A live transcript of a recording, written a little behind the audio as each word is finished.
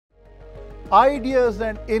Ideas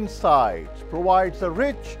and Insights provides a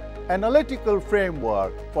rich analytical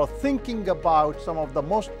framework for thinking about some of the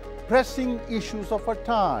most pressing issues of our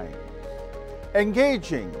time.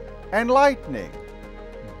 Engaging, enlightening,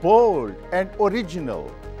 bold, and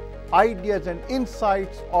original, Ideas and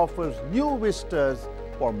Insights offers new vistas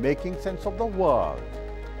for making sense of the world.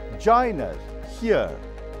 Join us here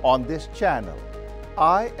on this channel.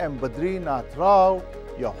 I am Badrinath Rao,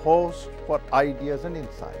 your host for Ideas and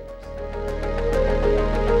Insights.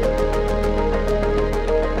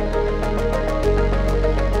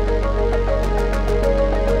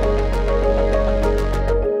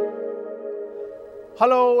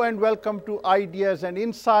 Hello and welcome to Ideas and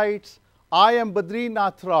Insights. I am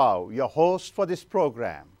Badrinath Rao, your host for this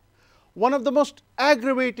program. One of the most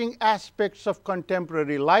aggravating aspects of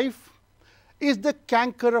contemporary life is the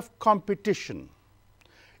canker of competition.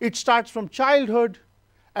 It starts from childhood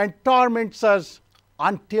and torments us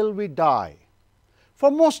until we die.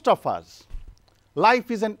 For most of us, life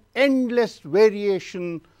is an endless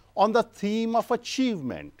variation on the theme of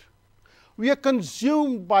achievement. We are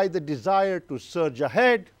consumed by the desire to surge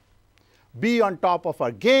ahead, be on top of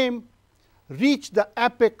our game, reach the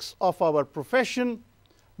apex of our profession,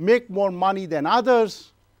 make more money than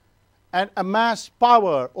others, and amass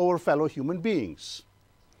power over fellow human beings.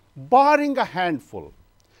 Barring a handful,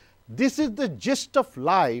 this is the gist of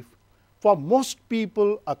life for most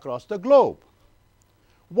people across the globe.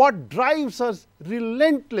 What drives us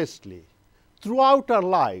relentlessly throughout our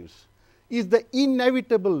lives is the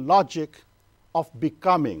inevitable logic of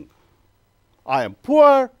becoming. I am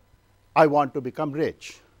poor, I want to become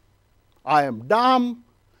rich. I am dumb,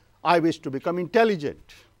 I wish to become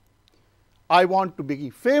intelligent. I want to be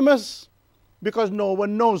famous because no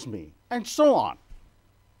one knows me, and so on.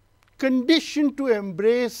 Conditioned to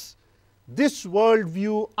embrace this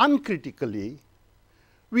worldview uncritically,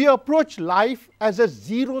 we approach life as a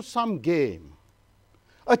zero-sum game,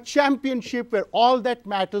 a championship where all that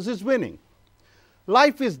matters is winning.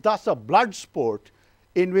 Life is thus a blood sport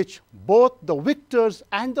in which both the victors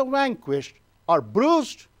and the vanquished are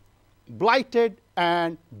bruised, blighted,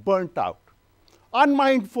 and burnt out.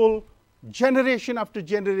 Unmindful, generation after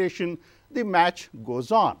generation, the match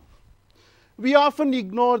goes on. We often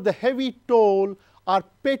ignore the heavy toll our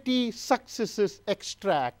petty successes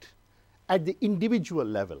extract at the individual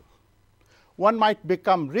level. One might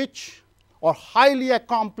become rich or highly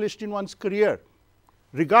accomplished in one's career.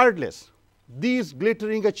 Regardless, these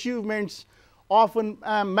glittering achievements often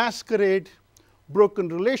masquerade broken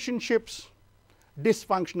relationships,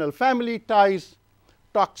 dysfunctional family ties,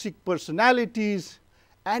 toxic personalities,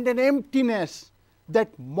 and an emptiness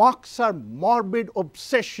that mocks our morbid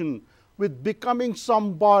obsession with becoming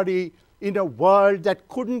somebody in a world that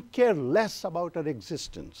couldn't care less about our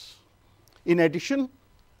existence. In addition,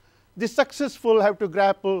 the successful have to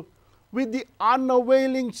grapple with the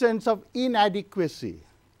unavailing sense of inadequacy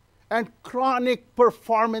and chronic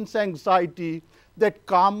performance anxiety that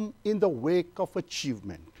come in the wake of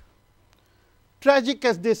achievement. Tragic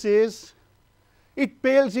as this is, it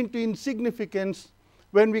pales into insignificance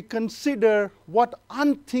when we consider what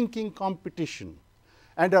unthinking competition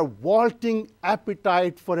and a vaulting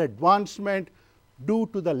appetite for advancement do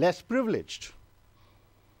to the less privileged.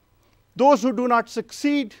 Those who do not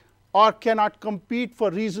succeed or cannot compete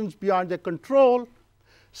for reasons beyond their control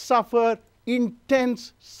suffer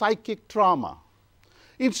intense psychic trauma.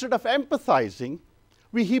 Instead of empathizing,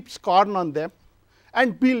 we heap scorn on them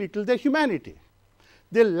and belittle their humanity.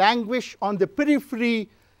 They languish on the periphery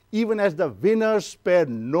even as the winners spare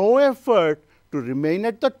no effort to remain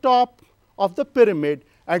at the top of the pyramid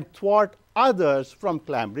and thwart others from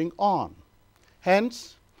clambering on.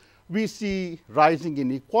 Hence, we see rising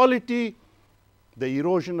inequality, the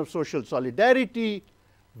erosion of social solidarity,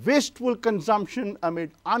 wasteful consumption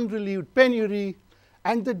amid unrelieved penury,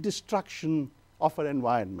 and the destruction of our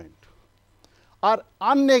environment. Our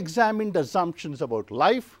unexamined assumptions about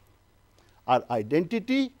life, our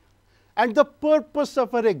identity, and the purpose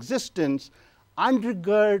of our existence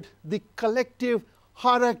undergird the collective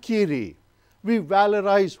harakiri we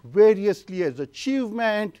valorize variously as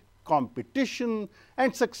achievement, competition,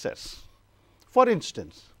 and success. For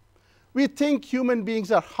instance, we think human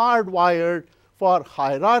beings are hardwired for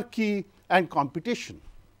hierarchy and competition.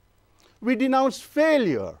 We denounce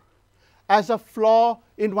failure as a flaw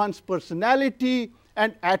in one's personality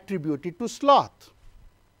and attribute it to sloth.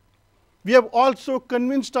 We have also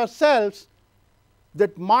convinced ourselves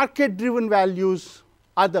that market-driven values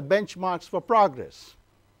are the benchmarks for progress.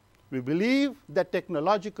 We believe that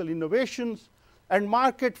technological innovations and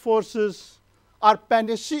market forces are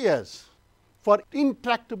panaceas for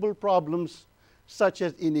intractable problems such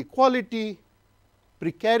as inequality,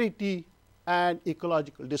 precarity, and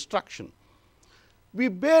ecological destruction. We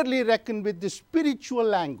barely reckon with the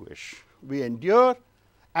spiritual anguish we endure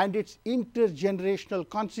and its intergenerational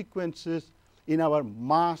consequences in our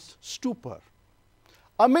mass stupor.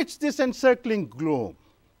 Amidst this encircling gloom,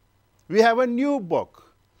 we have a new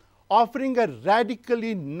book offering a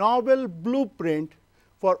radically novel blueprint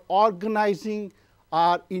for organizing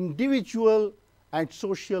our individual and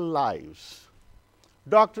social lives.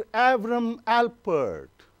 Dr. Avram Alpert,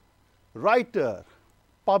 writer,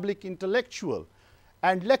 public intellectual,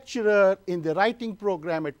 and lecturer in the writing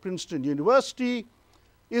program at Princeton University,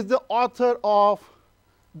 is the author of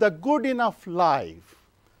The Good Enough Life,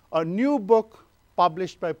 a new book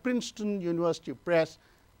published by Princeton University Press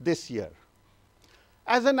this year.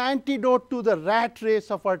 As an antidote to the rat race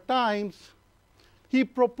of our times, he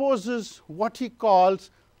proposes what he calls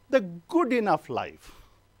the good enough life.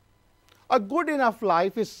 A good enough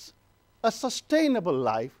life is a sustainable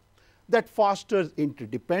life that fosters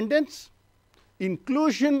interdependence,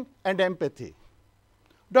 inclusion, and empathy.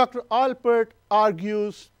 Dr. Alpert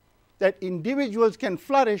argues that individuals can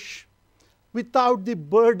flourish without the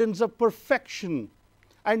burdens of perfection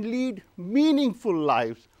and lead meaningful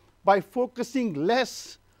lives by focusing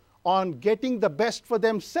less on getting the best for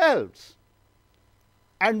themselves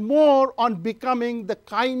and more on becoming the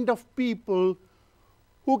kind of people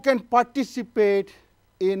who can participate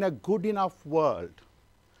in a good enough world.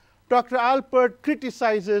 Dr. Alpert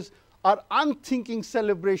criticizes our unthinking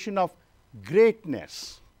celebration of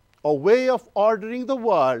greatness, a way of ordering the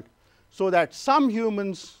world so that some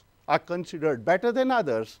humans are considered better than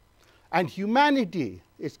others and humanity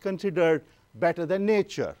is considered better than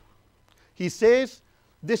nature. He says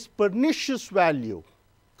this pernicious value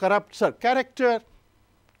corrupts our character,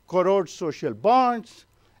 corrodes social bonds,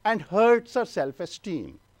 and hurts our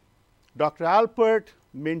self-esteem. Dr. Alpert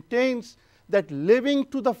maintains that living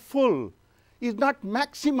to the full is not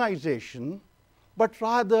maximization, but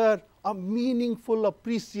rather a meaningful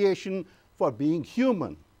appreciation for being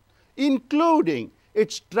human, including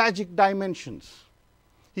its tragic dimensions.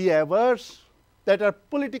 He avers that our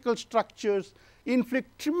political structures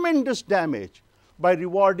inflict tremendous damage by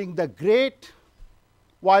rewarding the great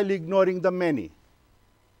while ignoring the many.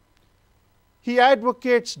 He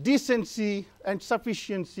advocates decency and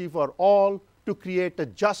sufficiency for all to create a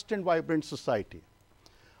just and vibrant society.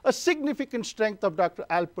 A significant strength of Dr.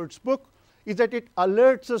 Alpert's book is that it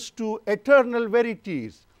alerts us to eternal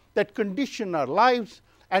verities that condition our lives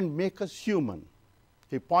and make us human.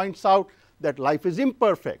 He points out that life is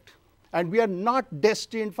imperfect and we are not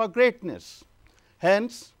destined for greatness.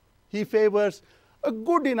 Hence, he favors a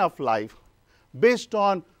good enough life based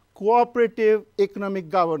on cooperative economic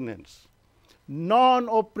governance,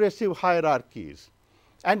 non-oppressive hierarchies,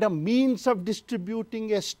 and a means of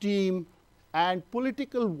distributing esteem and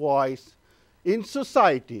political voice in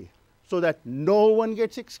society so that no one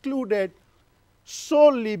gets excluded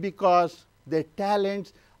solely because their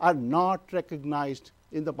talents are not recognized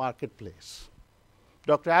in the marketplace.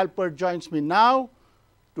 Dr. Alpert joins me now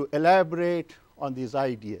to elaborate on these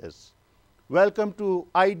ideas. Welcome to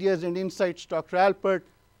Ideas and Insights, Dr. Alpert.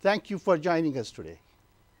 Thank you for joining us today.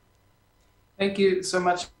 Thank you so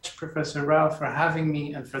much, Professor Rao, for having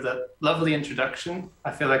me and for the lovely introduction.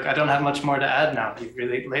 I feel like I don't have much more to add now. You've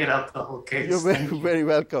really laid out the whole case. You're very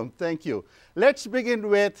welcome. Thank you. Let's begin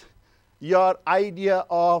with your idea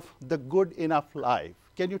of the good enough life.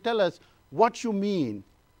 Can you tell us what you mean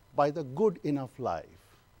by the good enough life?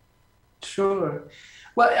 Sure.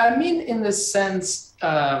 Well, I mean, in the sense,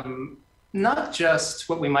 not just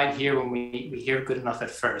what we might hear when we hear good enough at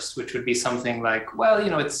first, which would be something like, well, you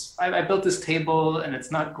know, I built this table and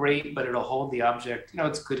it's not great, but it'll hold the object, you know,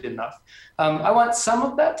 it's good enough. I want some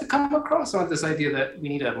of that to come across. I want this idea that we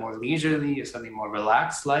need a more leisurely, a slightly more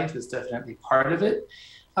relaxed life is definitely part of it.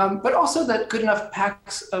 But also that good enough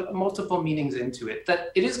packs multiple meanings into it,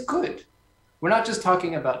 that it is good. We're not just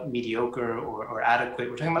talking about mediocre or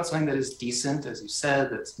adequate. We're talking about something that is decent, as you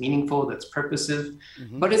said, that's meaningful, that's purposive,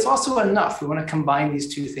 but it's also enough. We want to combine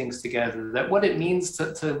these two things together, that what it means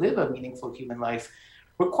to live a meaningful human life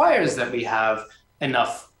requires that we have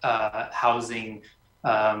enough housing,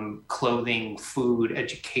 clothing, food,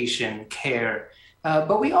 education, care.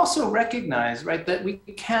 But we also recognize, right, that we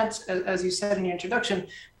can't, as you said in your introduction,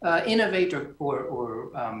 innovate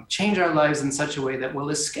or change our lives in such a way that will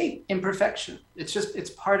escape imperfection. It's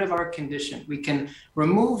part of our condition. We can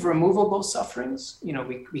remove removable sufferings. You know,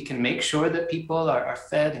 we can make sure that people are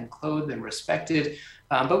fed and clothed and respected,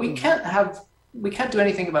 but we can't have we can't do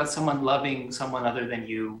anything about someone loving someone other than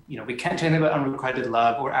you. You know, we can't do anything about unrequited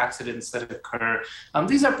love or accidents that occur.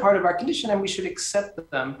 These are part of our condition, and we should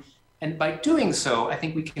accept them. And by doing so, I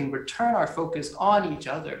think we can return our focus on each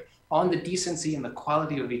other, on the decency and the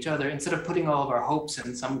quality of each other, instead of putting all of our hopes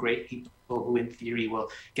in some great people who in theory will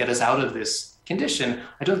get us out of this condition.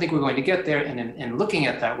 I don't think we're going to get there. And in looking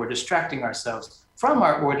at that, we're distracting ourselves from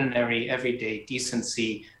our ordinary, everyday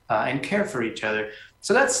decency and care for each other.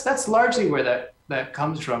 So that's largely where that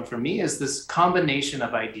comes from for me, is this combination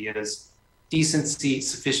of ideas, decency,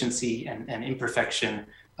 sufficiency, and imperfection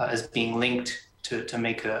as being linked to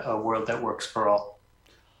make a world that works for all.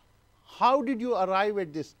 How did you arrive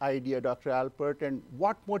at this idea, Dr. Alpert, and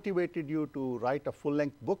what motivated you to write a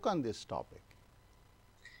full-length book on this topic?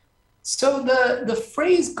 So the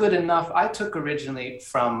phrase good enough, I took originally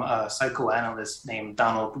from a psychoanalyst named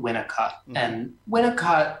Donald Winnicott. Mm-hmm. And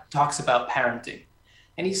Winnicott talks about parenting.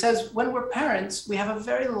 And he says, when we're parents, we have a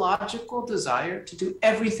very logical desire to do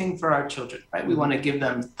everything for our children, right? We want to give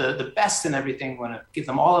them the best in everything. We want to give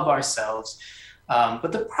them all of ourselves.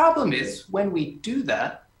 But the problem is, when we do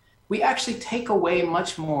that, we actually take away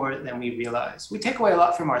much more than we realize. We take away a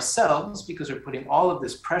lot from ourselves because we're putting all of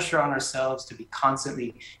this pressure on ourselves to be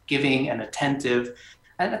constantly giving and attentive.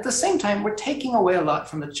 And at the same time, we're taking away a lot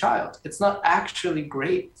from the child. It's not actually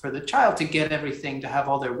great for the child to get everything, to have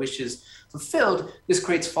all their wishes fulfilled. This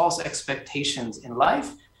creates false expectations in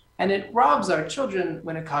life. And it robs our children,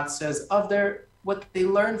 Winnicott says, of what they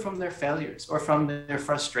learn from their failures or from their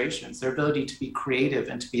frustrations, their ability to be creative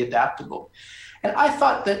and to be adaptable. And I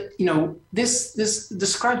thought that, this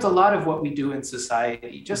describes a lot of what we do in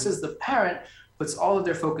society. Just as the parent puts all of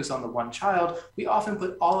their focus on the one child, we often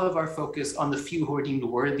put all of our focus on the few who are deemed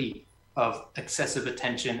worthy of excessive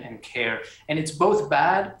attention and care. And it's both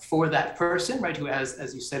bad for that person, right, who has,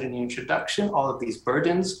 as you said in the introduction, all of these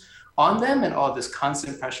burdens on them and all of this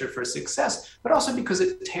constant pressure for success, but also because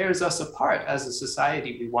it tears us apart as a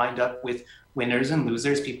society. We wind up with winners and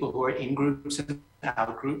losers, people who are in groups and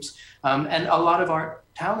out groups. And a lot of our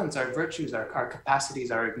talents, our virtues, our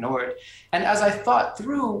capacities are ignored. And as I thought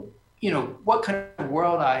through, what kind of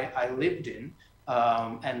world I lived in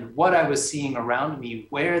and what I was seeing around me,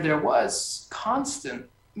 where there was constant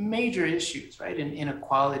major issues, right? In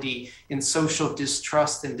inequality, in social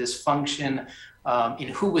distrust and dysfunction, in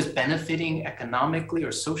who was benefiting economically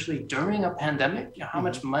or socially during a pandemic, how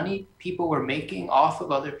much money people were making off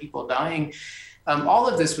of other people dying. All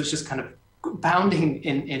of this was just kind of pounding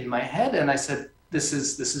in my head. And I said, this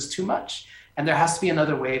is too much. And there has to be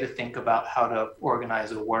another way to think about how to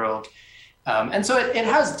organize a world. And so it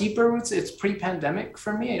has deeper roots. It's pre-pandemic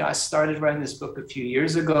for me. I started writing this book a few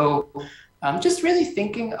years ago, just really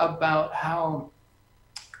thinking about how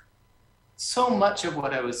so much of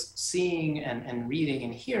what I was seeing and reading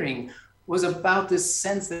and hearing was about this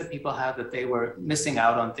sense that people have that they were missing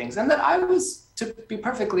out on things, and that I was, to be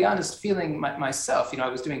perfectly honest, feeling myself. I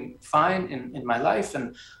was doing fine in my life,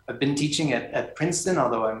 and I've been teaching at Princeton,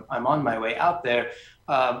 although I'm on my way out there.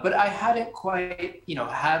 But I hadn't quite,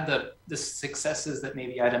 had the successes that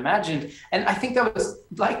maybe I'd imagined. And I think that was,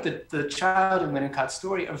 like the child in Winnicott's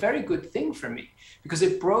story, a very good thing for me, because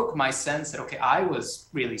it broke my sense that, okay, I was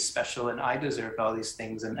really special and I deserved all these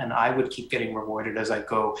things, and I would keep getting rewarded as I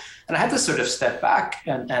go. And I had to sort of step back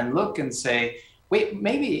and look and say, wait,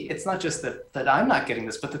 maybe it's not just that I'm not getting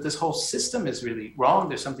this, but that this whole system is really wrong.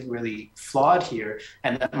 There's something really flawed here.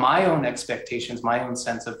 And that my own expectations, my own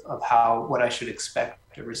sense of what I should expect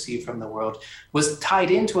to receive from the world was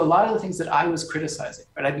tied into a lot of the things that I was criticizing.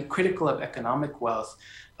 Right? I'd be critical of economic wealth,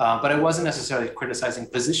 but I wasn't necessarily criticizing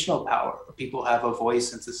positional power. People have a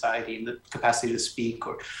voice in society and the capacity to speak,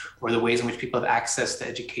 or the ways in which people have access to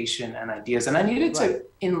education and ideas. And I needed to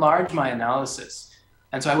enlarge my analysis.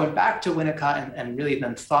 And so I went back to Winnicott and really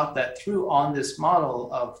then thought that through on this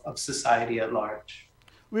model of society at large.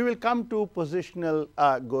 We will come to positional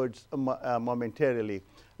goods momentarily.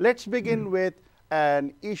 Let's begin with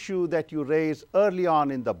an issue that you raise early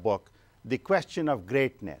on in the book, the question of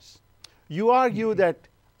greatness. You argue that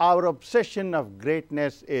our obsession of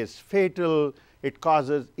greatness is fatal. It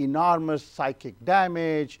causes enormous psychic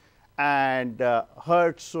damage and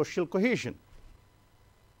hurts social cohesion.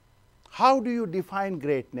 How do you define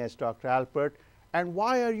greatness, Dr. Alpert, and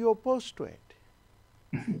why are you opposed to it?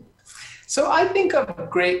 So I think of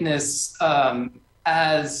greatness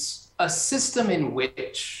as a system in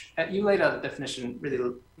which, you laid out the definition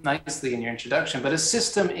really nicely in your introduction, but a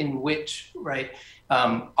system in which, right,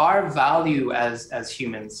 our value as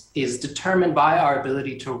humans is determined by our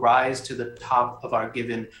ability to rise to the top of our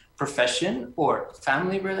given profession or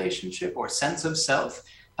family relationship or sense of self.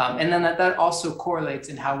 And then that also correlates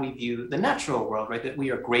in how we view the natural world, right? That we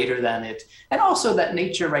are greater than it. And also that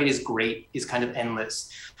nature, right, is great, is kind of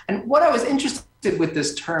endless. And what I was interested with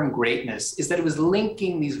this term greatness is that it was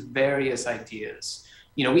linking these various ideas.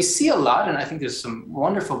 You know, we see a lot, and I think there's some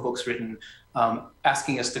wonderful books written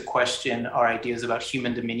asking us to question our ideas about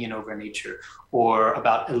human dominion over nature, or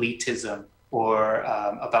about elitism, or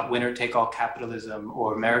about winner-take-all capitalism,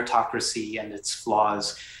 or meritocracy and its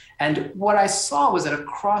flaws. And what I saw was that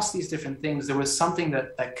across these different things, there was something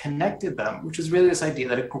that connected them, which was really this idea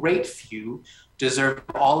that a great few deserve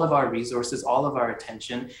all of our resources, all of our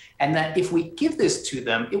attention, and that if we give this to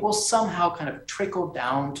them, it will somehow kind of trickle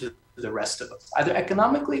down to the rest of us, either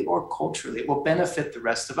economically or culturally. It will benefit the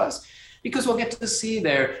rest of us because we'll get to see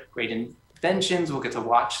their great inventions, we'll get to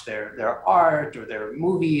watch their art or their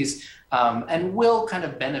movies, and we'll kind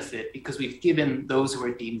of benefit because we've given those who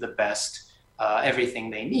are deemed the best everything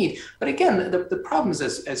they need. But again, the problem is,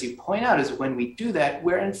 as you point out, is when we do that,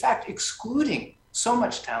 we're in fact excluding so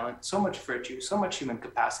much talent, so much virtue, so much human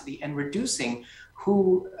capacity, and reducing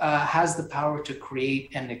who has the power to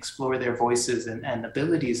create and explore their voices and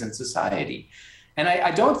abilities in society. And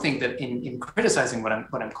I don't think that in criticizing what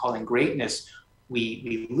I'm calling greatness,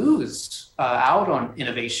 we lose out on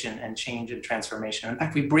innovation and change and transformation. In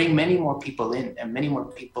fact, we bring many more people in, and many more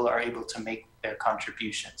people are able to make their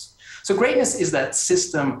contributions. So greatness is that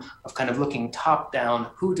system of kind of looking top down,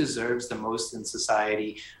 who deserves the most in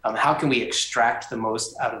society, how can we extract the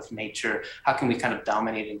most out of nature, how can we kind of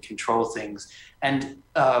dominate and control things, and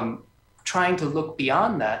trying to look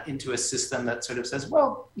beyond that into a system that sort of says,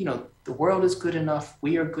 well, you know, the world is good enough,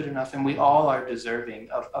 we are good enough, and we all are deserving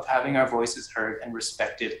of having our voices heard and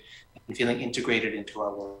respected and feeling integrated into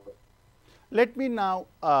our world. Let me now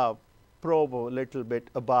probe a little bit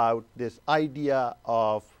about this idea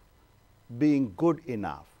of being good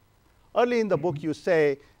enough. Early in the book, you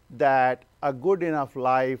say that a good enough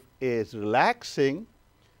life is relaxing,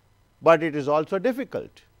 but it is also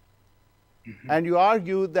difficult. And you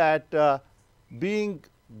argue that being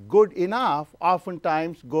good enough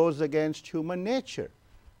oftentimes goes against human nature.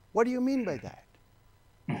 What do you mean by that?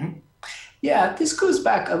 Yeah, this goes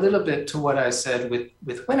back a little bit to what I said with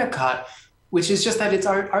Winnicott, which is just that it's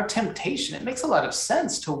our temptation. It makes a lot of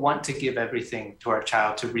sense to want to give everything to our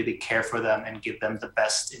child, to really care for them and give them the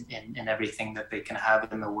best in everything that they can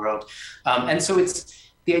have in the world. And so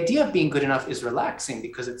the idea of being good enough is relaxing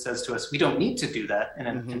because it says to us, we don't need to do that.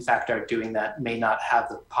 And in fact, our doing that may not have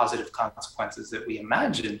the positive consequences that we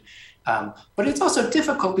imagine. But it's also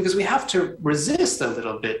difficult because we have to resist a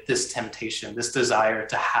little bit this temptation, this desire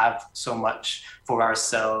to have so much for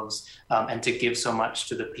ourselves and to give so much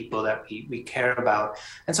to the people that we care about.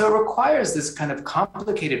 And so it requires this kind of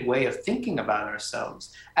complicated way of thinking about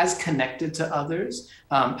ourselves as connected to others,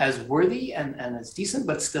 as worthy and as decent,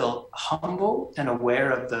 but still humble and aware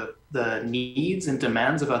of the needs and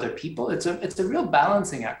demands of other people. It's a real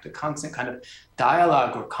balancing act, a constant kind of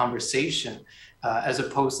dialogue or conversation. As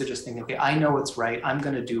opposed to just thinking, okay, I know what's right, I'm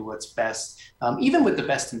going to do what's best, even with the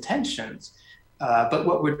best intentions. But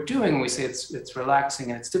what we're doing when we say it's relaxing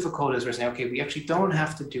and it's difficult is we're saying, okay, we actually don't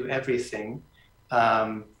have to do everything,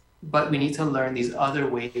 but we need to learn these other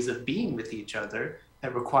ways of being with each other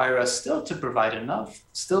that require us still to provide enough,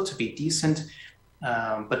 still to be decent,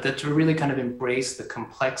 but that to really kind of embrace the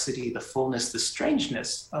complexity, the fullness, the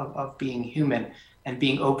strangeness of being human and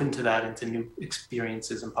being open to that and to new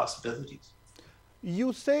experiences and possibilities.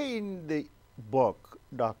 You say in the book,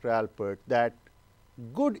 Dr. Alpert, that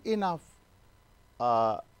good enough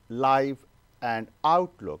life and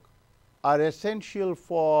outlook are essential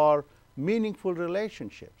for meaningful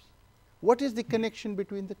relationships. What is the connection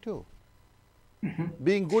between the two?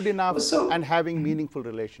 Being good enough and having meaningful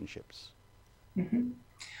relationships.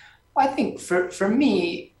 I think for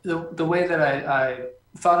me, the way that I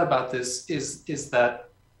thought about this is that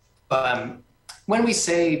when we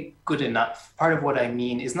say good enough, part of what I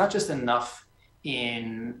mean is not just enough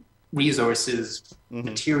in resources,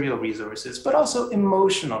 material resources, but also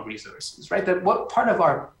emotional resources, right? That what part of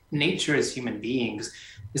our nature as human beings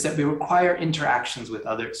is that we require interactions with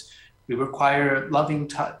others. We require loving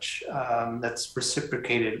touch that's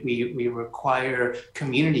reciprocated. We require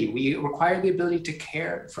community. We require the ability to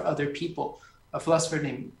care for other people. A philosopher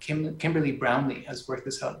named Kimberly Brownlee has worked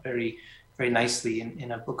this out very nicely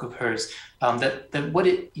in a book of hers, that what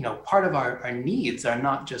it, part of our needs are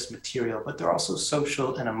not just material, but they're also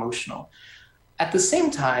social and emotional. At the same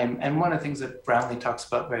time, and one of the things that Brownlee talks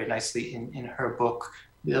about very nicely in her book,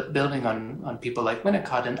 building on people like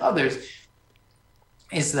Winnicott and others,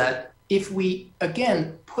 is that if we,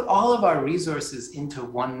 again, put all of our resources into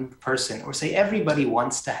one person, or say everybody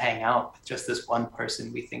wants to hang out with just this one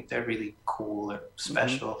person, we think they're really cool or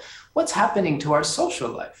special, what's happening to our social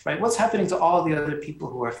life, right? What's happening to all the other people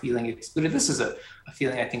who are feeling excluded? This is a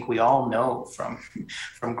feeling I think we all know from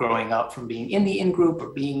growing up, from being in the in-group or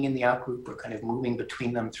being in the out-group, or kind of moving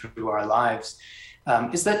between them through our lives,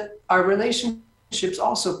 is that our relationships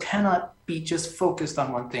also cannot be just focused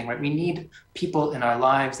on one thing, right? We need people in our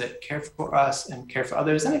lives that care for us and care for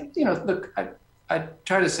others. And, look, I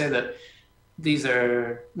try to say that these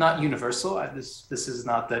are not universal. This is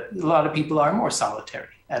not that. A lot of people are more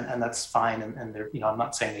solitary, and that's fine. And they're, I'm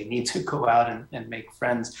not saying they need to go out and make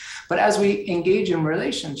friends. But as we engage in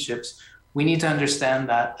relationships, we need to understand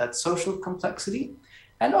that social complexity,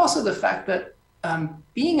 and also the fact that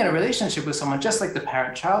being in a relationship with someone, just like the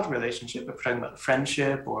parent-child relationship, if we're talking about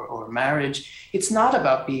friendship or marriage, it's not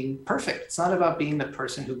about being perfect. It's not about being the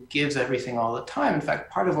person who gives everything all the time. In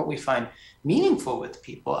fact, part of what we find meaningful with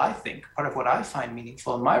people, I think, part of what I find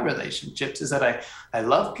meaningful in my relationships is that I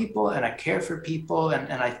love people and I care for people,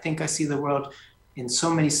 and I think I see the world in so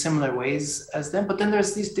many similar ways as them. But then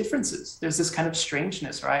there's these differences. There's this kind of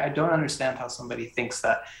strangeness, right? I don't understand how somebody thinks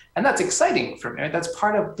that. And that's exciting for me, right? That's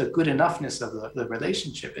part of the good enoughness of the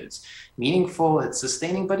relationship. It's meaningful, it's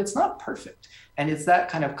sustaining, but it's not perfect. And it's that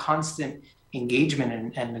kind of constant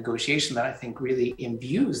engagement and negotiation that I think really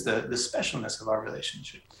imbues the specialness of our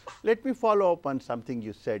relationship. Let me follow up on something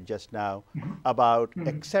you said just now about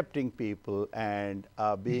accepting people and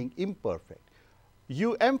being imperfect.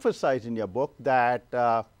 You emphasize in your book that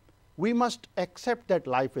we must accept that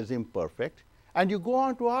life is imperfect, and you go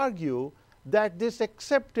on to argue that this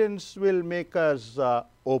acceptance will make us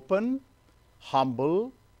open,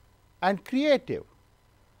 humble, and creative.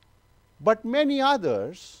 But many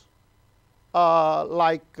others,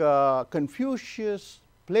 like Confucius,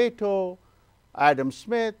 Plato, Adam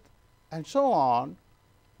Smith, and so on,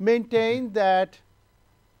 maintain that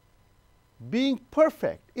being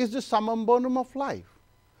perfect is the summum bonum of life.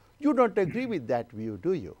 You don't agree with that view,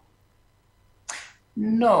 do you?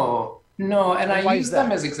 No, and I use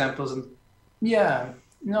them as examples. And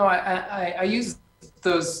I use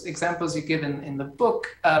those examples you give in the book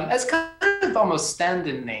as kind of almost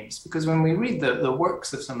stand-in names, because when we read the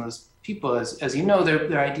works of some of those people, as you know,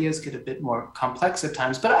 their ideas get a bit more complex at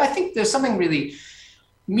times. But I think there's something really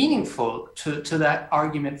meaningful to that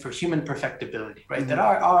argument for human perfectibility, right? That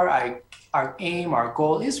our aim, our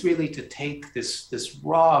goal is really to take this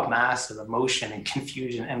raw mass of emotion and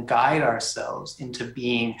confusion and guide ourselves into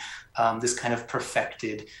being this kind of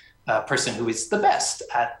perfected person who is the best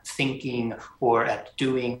at thinking or at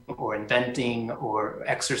doing or inventing or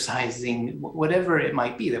exercising, whatever it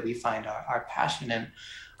might be that we find our passion in.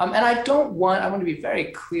 And I want to be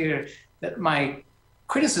very clear that my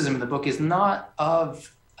criticism in the book is not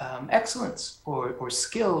of excellence or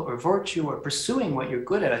skill or virtue or pursuing what you're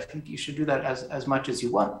good at. I think you should do that as much as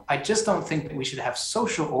you want. I just don't think that we should have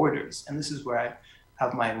social orders. And this is where I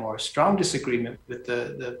have my more strong disagreement with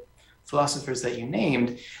the philosophers that you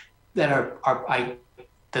named that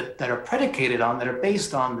are predicated on, that are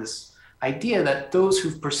based on this idea that those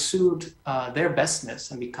who've pursued their bestness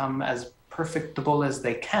and become as perfectible as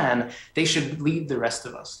they can, they should lead the rest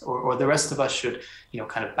of us, or the rest of us should,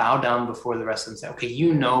 kind of bow down before the rest of them and say, okay,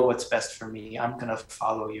 you know what's best for me. I'm going to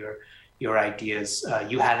follow your ideas.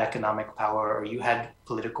 You had economic power, or you had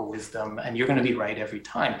political wisdom, and you're going to be right every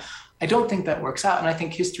time. I don't think that works out. And I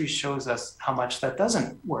think history shows us how much that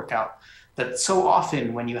doesn't work out. That so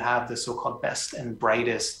often when you have the so-called best and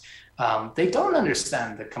brightest, they don't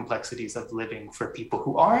understand the complexities of living for people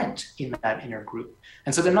who aren't in that inner group.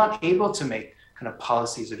 And so they're not able to make kind of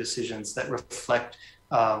policies or decisions that reflect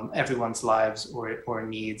everyone's lives or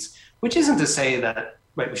needs, which isn't to say that,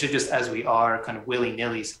 right, we should just, as we are, kind of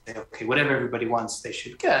willy-nilly say, okay, whatever everybody wants, they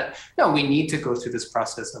should get. No, we need to go through this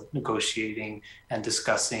process of negotiating and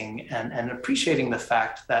discussing and appreciating the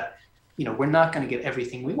fact that, we're not going to get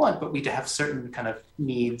everything we want, but we have certain kind of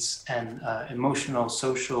needs and emotional,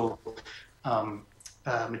 social,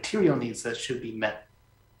 material needs that should be met.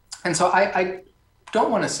 And so I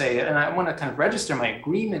don't want to say it, and I want to kind of register my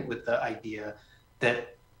agreement with the idea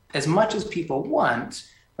that as much as people want,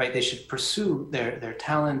 right, they should pursue their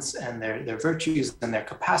talents and their virtues and their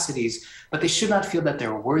capacities, but they should not feel that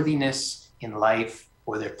their worthiness in life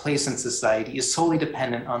or their place in society is solely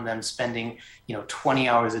dependent on them spending, 20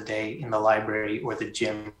 hours a day in the library or the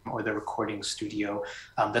gym or the recording studio,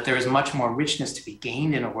 that there is much more richness to be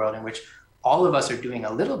gained in a world in which all of us are doing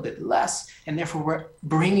a little bit less, and therefore we're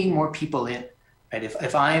bringing more people in, right?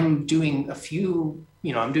 If I'm doing a few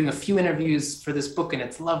I'm doing a few interviews for this book and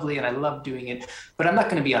it's lovely and I love doing it, but I'm not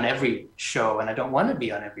going to be on every show and I don't want to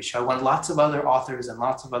be on every show. I want lots of other authors and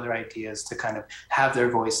lots of other ideas to kind of have their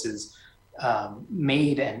voices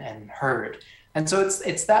made and heard. And so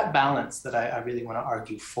it's that balance that I really want to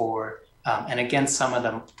argue for and against some of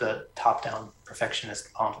the top-down perfectionist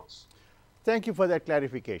models. Thank you for that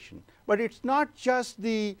clarification. But it's not just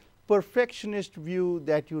the perfectionist view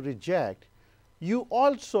that you reject. You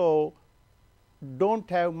also don't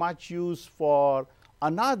have much use for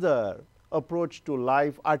another approach to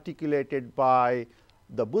life articulated by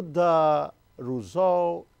the Buddha,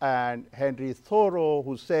 Rousseau, and Henry Thoreau,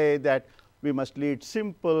 who say that we must lead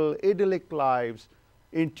simple, idyllic lives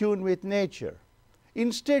in tune with nature.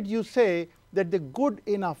 Instead, you say that the good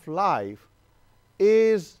enough life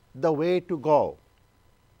is the way to go.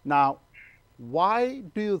 Now, why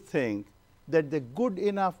do you think that the good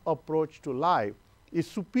enough approach to life is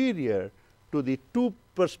superior to the two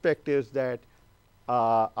perspectives that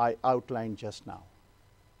I outlined just now?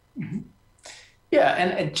 Mm-hmm. Yeah,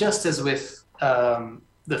 and just as with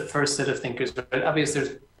the first set of thinkers, obviously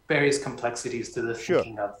there's various complexities to the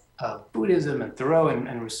thinking of Buddhism and Thoreau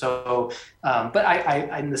and Rousseau. But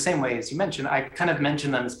I, in the same way as you mentioned, I kind of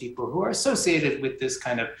mention them as people who are associated with this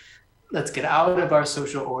kind of, let's get out of our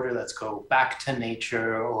social order, let's go back to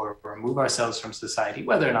nature or remove ourselves from society,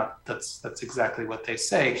 whether or not that's exactly what they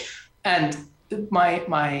say. And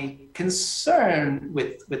my concern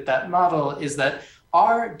with that model is that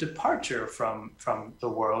our departure from the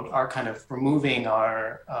world, our kind of removing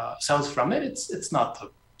ourselves from it, it's not the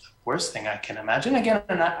worst thing I can imagine. Again,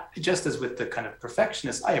 and just as with the kind of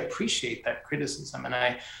perfectionist, I appreciate that criticism, and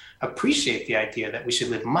I appreciate the idea that we should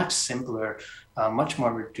live much simpler, much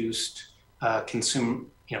more reduced,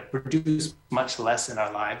 reduce much less in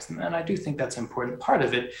our lives, and I do think that's an important part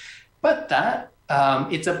of it. But that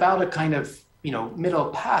it's about a kind of middle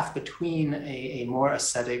path between a more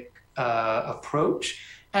ascetic approach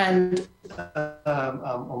and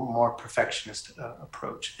a more perfectionist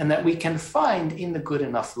approach, and that we can find in the good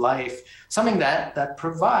enough life something that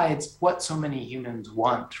provides what so many humans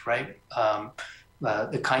want, right?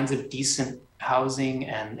 The kinds of decent housing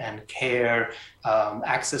and care,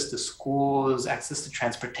 access to schools, access to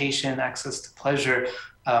transportation, access to pleasure.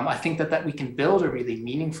 I think that we can build a really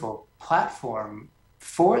meaningful platform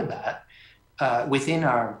for that within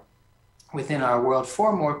our world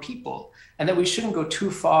for more people, and that we shouldn't go too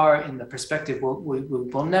far in the perspective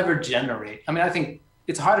we'll never generate. I mean, I think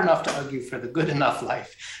it's hard enough to argue for the good enough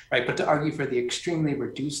life, right? But to argue for the extremely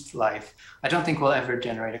reduced life, I don't think we'll ever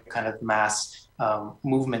generate a kind of mass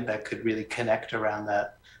movement that could really connect around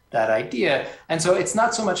that idea. And so it's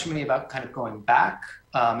not so much for me about kind of going back,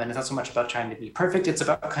 and it's not so much about trying to be perfect. It's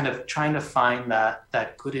about kind of trying to find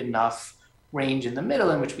that good enough range in the middle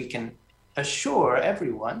in which we can assure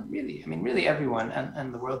everyone, really everyone,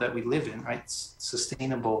 and the world that we live in, right,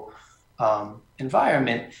 sustainable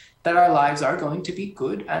environment, that our lives are going to be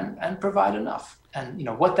good and provide enough. And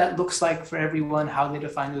what that looks like for everyone, how they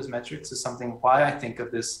define those metrics, is something why I think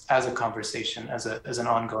of this as a conversation, as an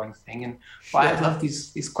ongoing thing, and why I love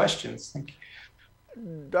these questions. Thank you.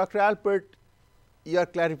 Dr. Alpert, your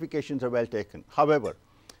clarifications are well taken. However,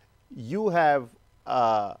 you have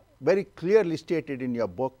very clearly stated in your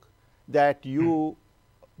book that you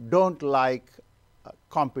don't like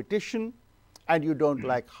competition and you don't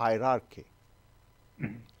like hierarchy.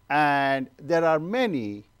 And there are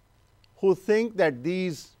many who think that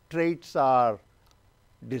these traits are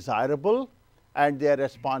desirable and they are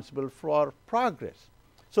responsible for progress.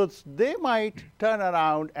 So they might turn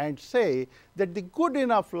around and say that the good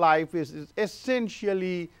enough life is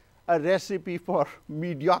essentially a recipe for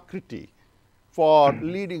mediocrity, for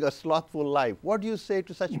leading a slothful life. What do you say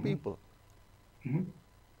to such people?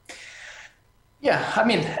 Yeah, I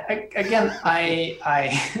mean, again,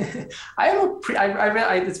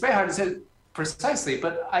 it's very hard to say precisely,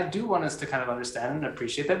 but I do want us to kind of understand and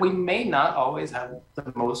appreciate that we may not always have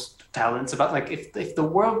the most talents about, like, if the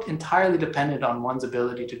world entirely depended on one's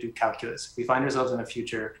ability to do calculus, if we find ourselves in a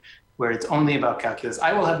future where it's only about calculus,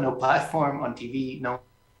 I will have no platform on TV, no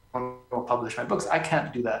one will publish my books. I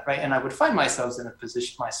can't do that, right? And I would find myself in a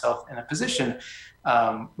position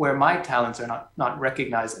where my talents are not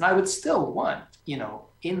recognized, and I would still want,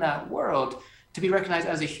 in that world, to be recognized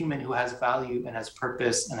as a human who has value and has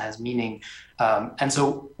purpose and has meaning. And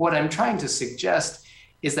so what I'm trying to suggest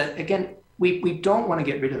is that, again, we don't want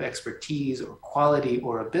to get rid of expertise or quality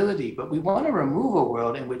or ability, but we want to remove a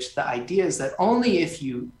world in which the idea is that only if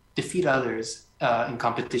you defeat others in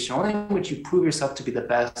competition, only in which you prove yourself to be the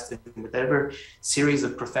best in whatever series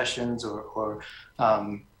of professions or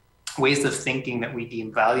ways of thinking that we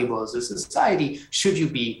deem valuable as a society, should you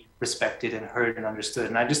be respected and heard and understood.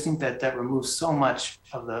 And I just think that that removes so much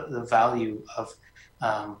of the value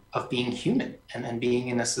of being human and being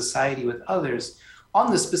in a society with others. On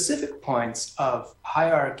the specific points of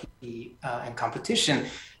hierarchy and competition,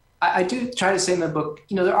 I do try to say in the book,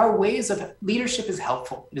 there are ways of leadership is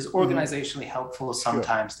helpful. It is organizationally helpful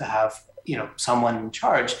sometimes to have, someone in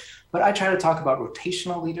charge. But I try to talk about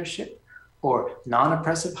rotational leadership or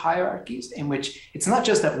non-oppressive hierarchies, in which it's not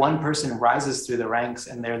just that one person rises through the ranks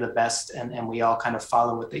and they're the best and we all kind of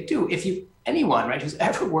follow what they do. Anyone, right, who's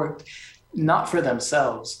ever worked not for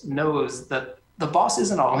themselves knows that the boss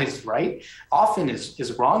isn't always right, often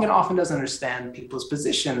is wrong, and often doesn't understand people's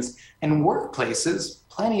positions. And workplaces,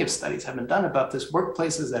 plenty of studies have been done about this,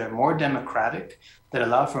 workplaces that are more democratic, that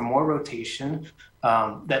allow for more rotation,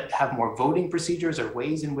 that have more voting procedures or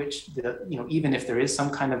ways in which, even if there is some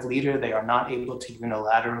kind of leader, they are not able to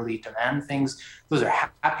unilaterally demand things. Those are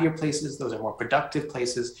happier places. Those are more productive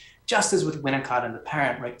places. Just as with Winnicott and the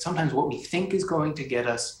parent, right? Sometimes what we think is going to get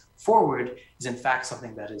us forward is in fact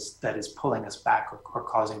something that is pulling us back or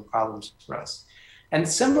causing problems for us. And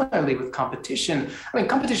similarly with competition,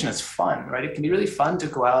 competition is fun, right? It can be really fun to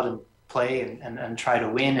go out and play and try to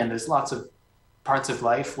win. And there's lots of parts of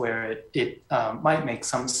life where it might make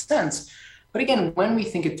some sense. But again, when we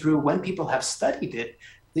think it through, when people have studied it,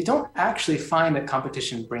 they don't actually find that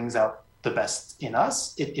competition brings out the best in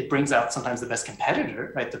us. It brings out sometimes the best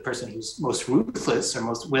competitor, right? The person who's most ruthless or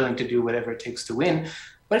most willing to do whatever it takes to win.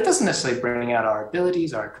 But it doesn't necessarily bring out our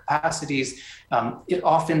abilities, our capacities. It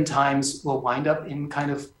oftentimes will wind up in kind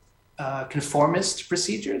of conformist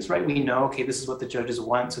procedures, right? We know, okay, this is what the judges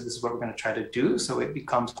want, so this is what we're going to try to do. So it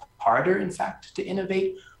becomes harder, in fact, to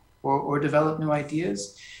innovate or develop new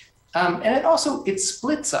ideas. And it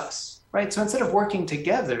splits us, right? So instead of working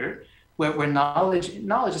together, where knowledge,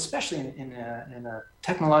 especially in a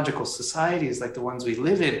technological societies like the ones we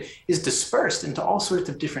live in, is dispersed into all sorts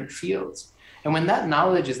of different fields. And when that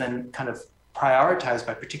knowledge is then kind of prioritized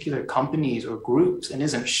by particular companies or groups and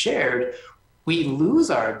isn't shared, we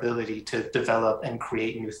lose our ability to develop and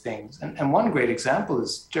create new things. And one great example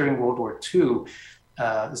is during World War II.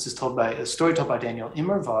 This is a story told by Daniel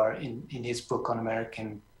Immerwahr in his book on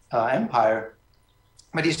American Empire.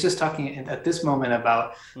 But he's just talking at this moment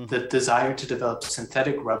about the desire to develop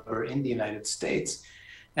synthetic rubber in the United States.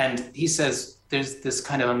 And he says there's this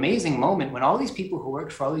kind of amazing moment when all these people who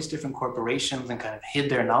worked for all these different corporations and kind of hid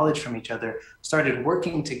their knowledge from each other started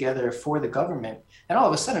working together for the government. And all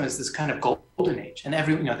of a sudden, it was this kind of golden age. And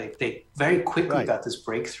they very quickly got this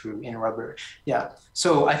breakthrough in rubber. Yeah.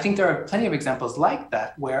 So I think there are plenty of examples like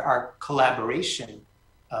that where our collaboration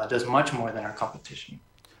does much more than our competition.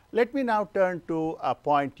 Let me now turn to a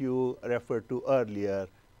point you referred to earlier,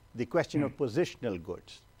 the question of positional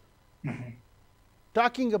goods.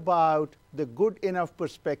 Talking about the good enough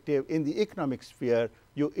perspective in the economic sphere,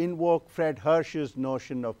 you invoke Fred Hirsch's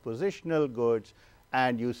notion of positional goods,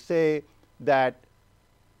 and you say that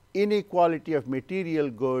inequality of material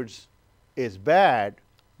goods is bad,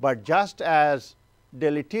 but just as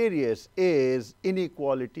deleterious is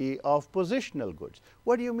inequality of positional goods.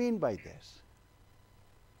 What do you mean by this?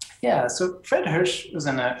 Yeah, so Fred Hirsch was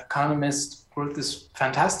an economist, wrote this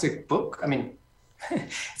fantastic book.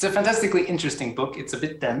 It's a fantastically interesting book. It's a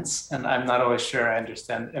bit dense, and I'm not always sure I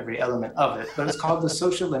understand every element of it, but it's called The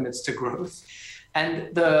Social Limits to Growth.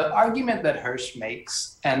 And the argument that Hirsch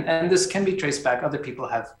makes, and this can be traced back, other people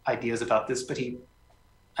have ideas about this, but he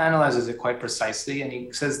analyzes it quite precisely, and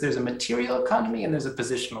he says there's a material economy and there's a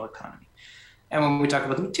positional economy. And when we talk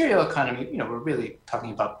about the material economy, we're really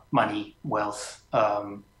talking about money, wealth,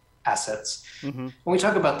 assets. When we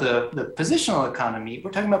talk about the positional economy,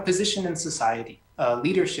 we're talking about position in society,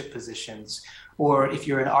 leadership positions, or if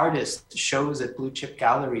you're an artist, shows at blue chip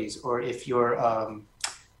galleries, or if you're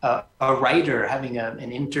a writer having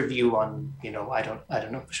an interview on, I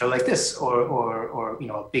don't know, a show like this, or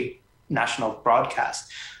a big national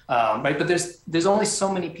broadcast, right? But there's only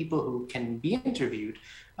so many people who can be interviewed.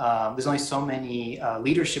 There's only so many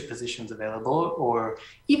leadership positions available, or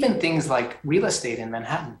even things like real estate in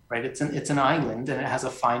Manhattan, right? It's an island and it has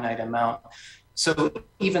a finite amount. So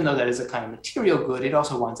even though that is a kind of material good, it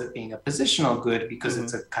also winds up being a positional good because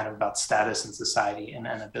it's a kind of about status in society and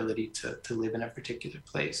an ability to live in a particular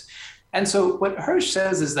place. And so what Hirsch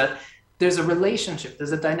says is that there's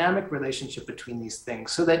a dynamic relationship between these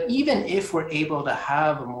things, so that even if we're able to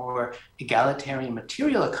have a more egalitarian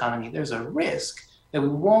material economy, there's a risk that we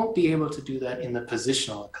won't be able to do that in the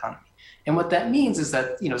positional economy. And what that means is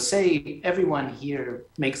that, say everyone here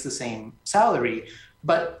makes the same salary,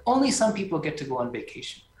 but only some people get to go on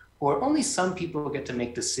vacation, or only some people get to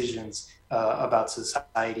make decisions about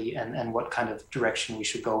society and what kind of direction we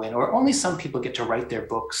should go in, or only some people get to write their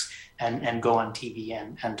books and go on TV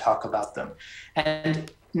and talk about them. And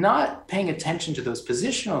not paying attention to those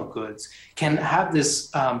positional goods can have this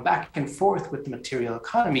back and forth with the material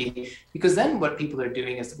economy, because then what people are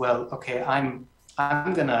doing is, well, okay, I'm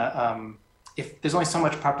gonna, if there's only so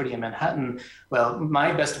much property in Manhattan, well,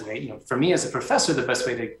 my best way, for me as a professor, the best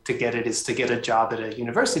way to get it is to get a job at a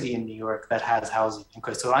university in New York that has housing.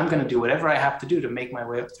 Okay, so I'm going to do whatever I have to do to make my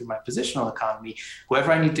way up through my positional economy,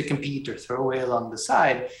 whoever I need to compete or throw away along the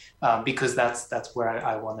side, because that's where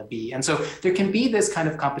I want to be. And so there can be this kind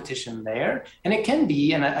of competition there, and it can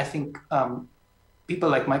be, and I think people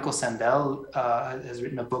like Michael Sandel has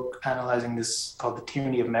written a book analyzing this called The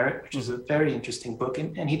Tyranny of Merit, which is a very interesting book,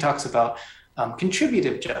 and he talks about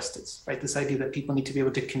contributive justice, right? This idea that people need to be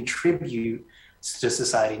able to contribute to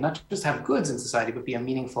society, not just have goods in society, but be a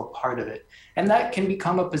meaningful part of it. And that can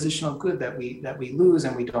become a positional good that we lose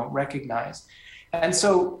and we don't recognize. And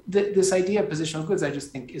so this idea of positional goods, I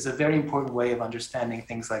just think, is a very important way of understanding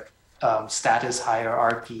things like status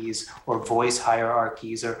hierarchies or voice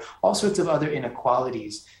hierarchies or all sorts of other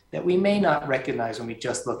inequalities that we may not recognize when we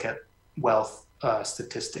just look at wealth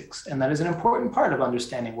statistics. And that is an important part of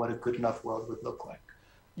understanding what a good enough world would look like.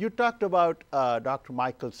 You talked about Dr.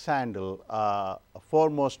 Michael Sandel, a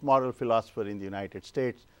foremost moral philosopher in the United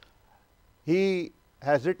States. He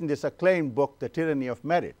has written this acclaimed book, The Tyranny of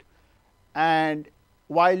Merit. And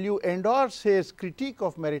while you endorse his critique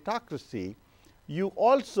of meritocracy, you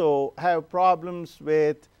also have problems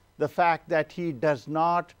with the fact that he does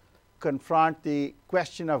not confront the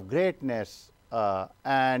question of greatness,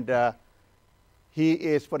 and he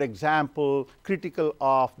is, for example, critical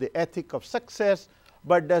of the ethic of success,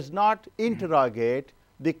 but does not interrogate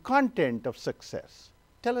the content of success.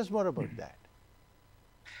 Tell us more about that.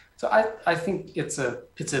 So I think it's a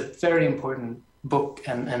very important book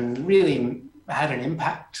and really had an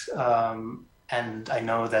impact. And I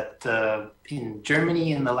know that in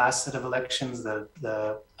Germany, in the last set of elections,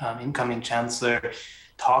 the incoming chancellor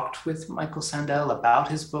talked with Michael Sandel about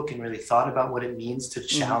his book and really thought about what it means to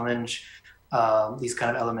challenge these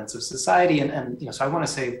kind of elements of society. And so I want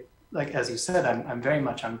to say, like, as you said, I'm very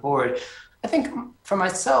much on board. I think for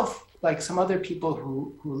myself, like some other people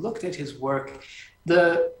who looked at his work,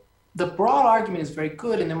 the broad argument is very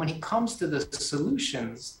good. And then when he comes to the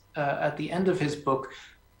solutions at the end of his book,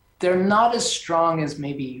 they're not as strong as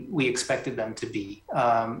maybe we expected them to be.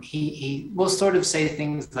 He will sort of say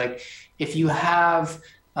things like, if you have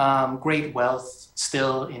great wealth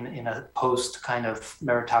still in a post kind of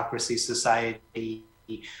meritocracy society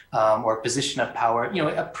or position of power,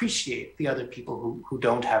 appreciate the other people who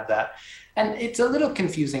don't have that. And it's a little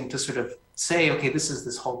confusing to sort of say, okay, this is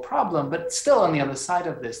this whole problem, but still on the other side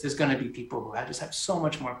of this, there's going to be people who just have so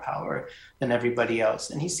much more power than everybody else.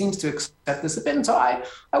 And he seems to accept this a bit. And so I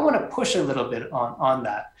want to push a little bit on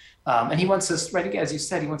that. And he wants us, right, as you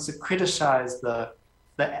said, he wants to criticize the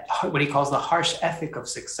what he calls the harsh ethic of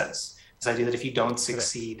success. This idea that if you don't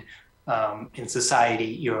succeed in society,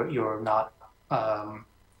 you're not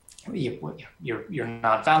you're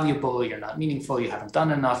not valuable, you're not meaningful, you haven't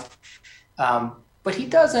done enough. But he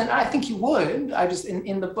doesn't, I think he would,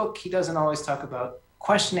 in the book, he doesn't always talk about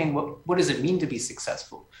questioning what does it mean to be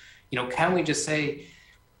successful? Can we just say,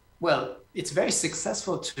 well, it's very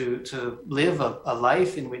successful to live a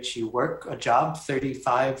life in which you work a job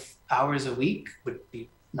 35 hours a week would be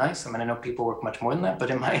nice. I mean, I know people work much more than that, but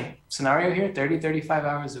in my scenario here, 35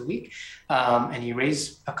 hours a week, and you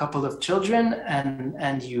raise a couple of children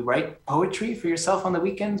and you write poetry for yourself on the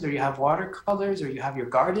weekends, or you have watercolors, or you have your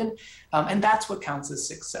garden, and that's what counts as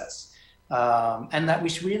success. And that we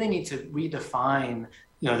really need to redefine,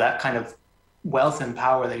 that kind of wealth and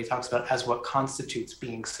power that he talks about as what constitutes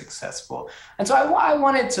being successful. And so I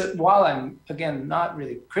wanted to, while I'm, again, not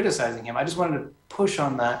really criticizing him, I just wanted to push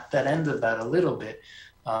on that end of that a little bit,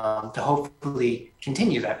 to hopefully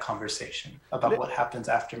continue that conversation about what happens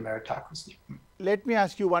after meritocracy. Let me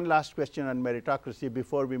ask you one last question on meritocracy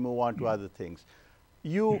before we move on to other things.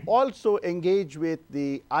 You also engage with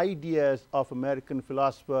the ideas of American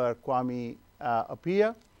philosopher Avram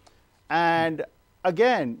Alpert, and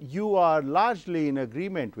again, you are largely in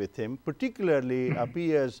agreement with him, particularly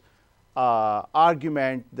Alpert's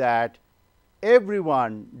argument that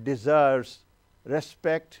everyone deserves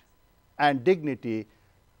respect and dignity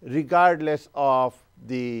regardless of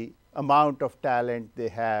the amount of talent they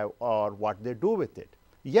have or what they do with it.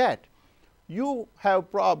 Yet, you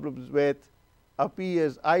have problems with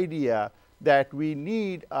Alpert's idea that we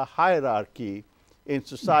need a hierarchy in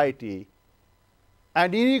society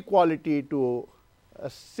and inequality to a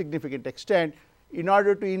significant extent in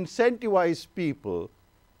order to incentivize people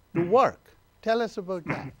to work. Tell us about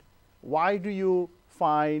that. Why do you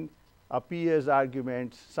find Appiah's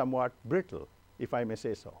arguments somewhat brittle, if I may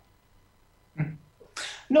say so?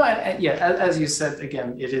 No, yeah, as you said,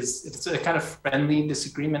 again, it's a kind of friendly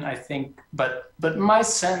disagreement, I think. But my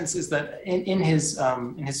sense is that in his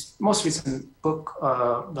most recent book,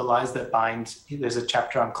 The Lies That Bind, there's a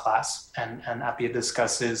chapter on class, and Appiah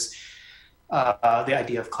discusses the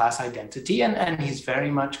idea of class identity, and he's very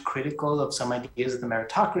much critical of some ideas of the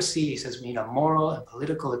meritocracy. He says we need a moral and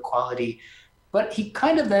political equality. But he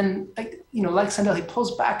kind of then, like Sandel, he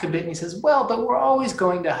pulls back a bit and he says, well, but we're always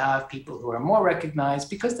going to have people who are more recognized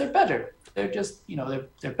because they're better. They're just,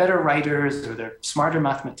 they're better writers or they're smarter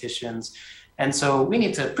mathematicians. And so we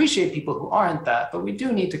need to appreciate people who aren't that, but we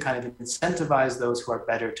do need to kind of incentivize those who are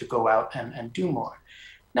better to go out and do more.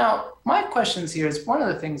 Now, my questions here is one of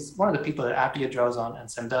the people that Appiah draws on, and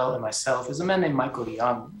Sandel and myself, is a man named Michael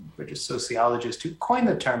Young, British sociologist, who coined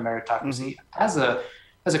the term meritocracy as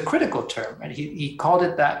a critical term. And he called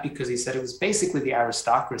it that because he said it was basically the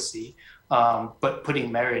aristocracy, but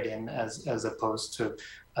putting merit in as opposed to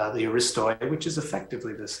the aristoi, which is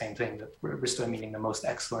effectively the same thing, the aristoi meaning the most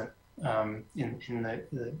excellent in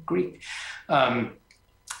the Greek.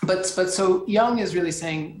 But so Young is really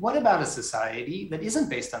saying, what about a society that isn't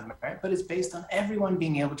based on merit, but is based on everyone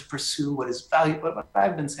being able to pursue what is valuable, what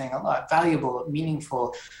I've been saying a lot, valuable,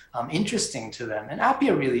 meaningful, interesting to them. And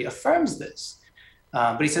Appiah really affirms this.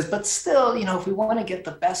 But he says, but still, if we want to get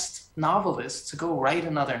the best novelists to go write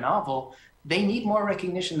another novel, they need more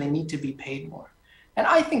recognition, they need to be paid more. And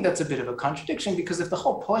I think that's a bit of a contradiction, because if the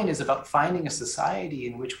whole point is about finding a society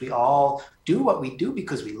in which we all do what we do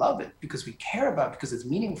because we love it, because we care about it, because it's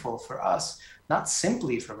meaningful for us, not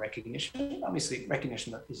simply for recognition. Obviously,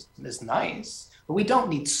 recognition is nice, but we don't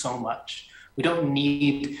need so much. We don't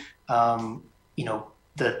need,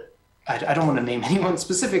 I don't want to name anyone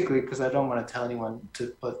specifically because I don't want to tell anyone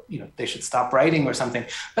to, they should stop writing or something.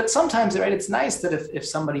 But sometimes, right, it's nice that if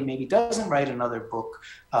somebody maybe doesn't write another book,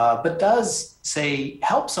 but does, say,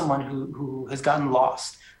 help someone who has gotten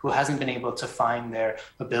lost, who hasn't been able to find their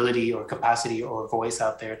ability or capacity or voice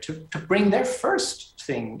out there to bring their first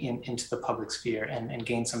thing into the public sphere and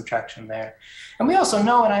gain some traction there. And we also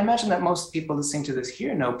know, and I imagine that most people listening to this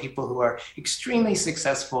here know people who are extremely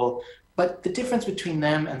successful, but the difference between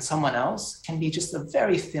them and someone else can be just a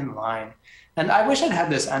very thin line. And I wish I'd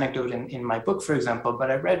had this anecdote in my book, for example,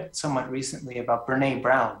 but I read somewhat recently about Brene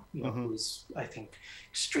Brown, who's, I think,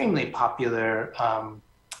 extremely popular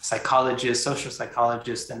psychologist, social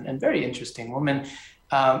psychologist, and very interesting woman.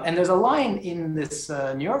 And there's a line in this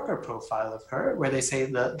New Yorker profile of her where they say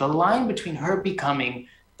the line between her becoming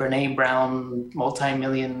Brene Brown,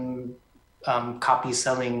 multi-million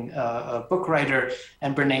copy-selling book writer,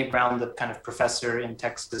 and Brene Brown, the kind of professor in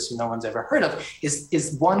Texas who no one's ever heard of,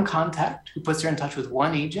 is one contact who puts her in touch with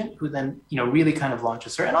one agent who then really kind of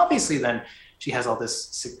launches her. And obviously then she has all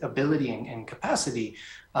this ability and capacity,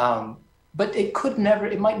 but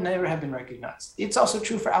it might never have been recognized. It's also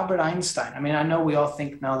true for Albert Einstein. I mean, I know we all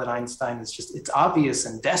think now that Einstein is it's obvious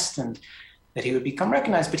and destined that he would become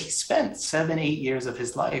recognized, but he spent 7-8 years of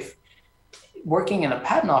his life working in a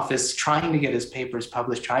patent office, trying to get his papers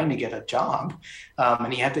published, trying to get a job.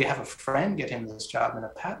 And he had to have a friend get him this job in a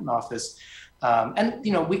patent office. And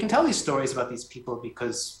we can tell these stories about these people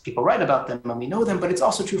because people write about them and we know them, but it's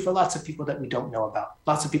also true for lots of people that we don't know about,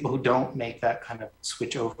 lots of people who don't make that kind of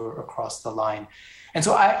switch over across the line. And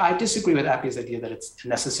so I disagree with Appiah's idea that it's a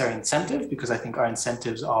necessary incentive, because I think our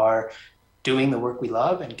incentives are doing the work we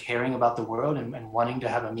love and caring about the world and wanting to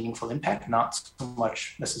have a meaningful impact, not so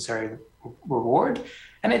much necessary reward.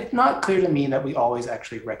 And it's not clear to me that we always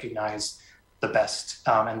actually recognize the best,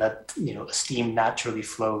 and that esteem naturally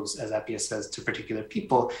flows, as Appiah says, to particular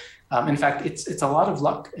people. In fact, it's a lot of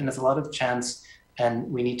luck and it's a lot of chance,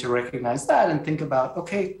 and we need to recognize that and think about,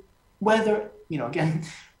 okay, whether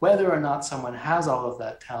or not someone has all of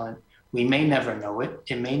that talent, we may never know it.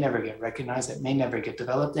 It may never get recognized. It may never get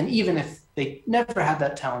developed. And even if they never had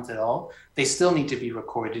that talent at all, they still need to be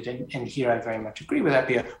recorded. And here I very much agree with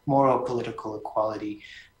Appiah, moral, political equality.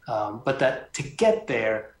 But that to get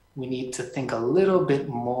there, we need to think a little bit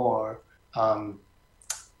more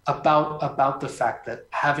about the fact that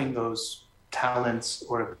having those talents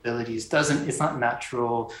or abilities it's not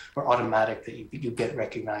natural or automatic that you get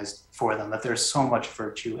recognized for them, that there's so much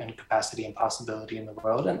virtue and capacity and possibility in the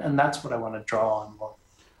world. And that's what I want to draw on more.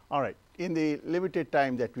 All right. In the limited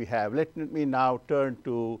time that we have, let me now turn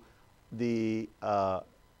to the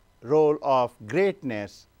role of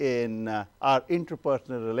greatness in our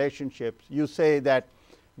interpersonal relationships. You say that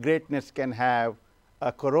greatness can have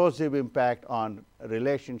a corrosive impact on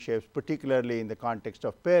relationships, particularly in the context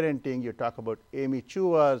of parenting. You talk about Amy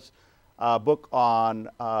Chua's book on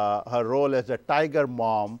her role as a tiger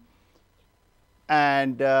mom.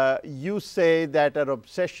 And you say that an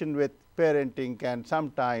obsession with parenting can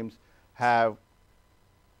sometimes have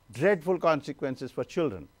dreadful consequences for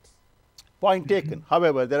children. Point taken.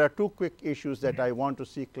 However, there are two quick issues that I want to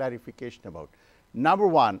seek clarification about. Number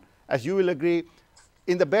one, as you will agree,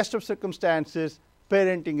 in the best of circumstances,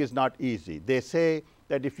 parenting is not easy. They say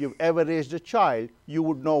that if you've ever raised a child, you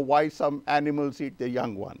would know why some animals eat their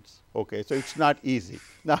young ones. Okay, so it's not easy.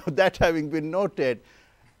 Now, that having been noted,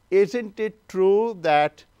 isn't it true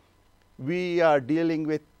that we are dealing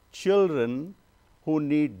with children who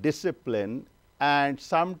need discipline, and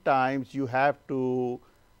sometimes you have to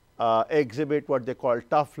exhibit what they call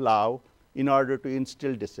tough love in order to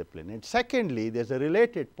instill discipline? And secondly, there's a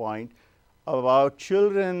related point about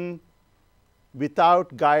children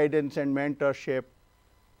without guidance and mentorship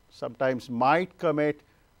sometimes might commit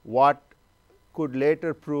what could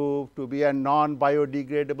later prove to be a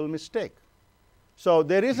non-biodegradable mistake. So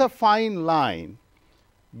there is a fine line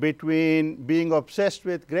between being obsessed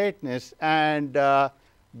with greatness and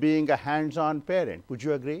being a hands-on parent. Would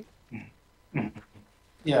you agree?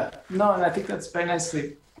 Yeah, no, and I think that's very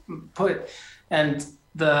nicely put. And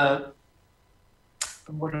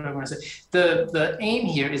what do I want to say? The aim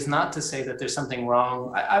here is not to say that there's something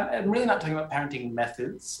wrong. I'm really not talking about parenting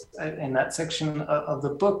methods in that section of the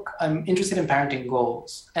book. I'm interested in parenting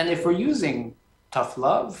goals. And if we're using tough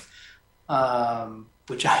love,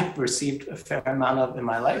 which I've received a fair amount of in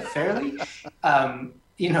my life, fairly,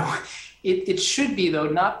 it should be, though,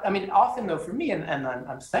 not, I mean, often, though, for me, and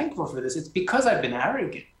I'm thankful for this, it's because I've been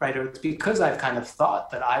arrogant, right? Or it's because I've kind of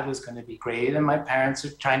thought that I was going to be great, and my parents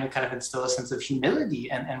are trying to kind of instill a sense of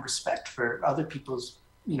humility and respect for other people's,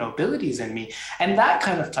 abilities in me. And that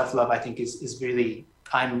kind of tough love, I think, is really,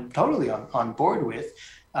 I'm totally on board with.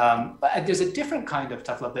 But there's a different kind of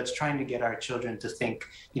tough love that's trying to get our children to think,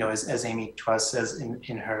 as Amy Chua says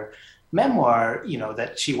in her memoir,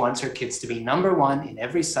 that she wants her kids to be #1 in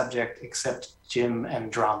every subject except gym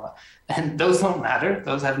and drama. And those don't matter.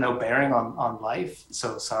 Those have no bearing on life.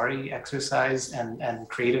 So sorry, exercise and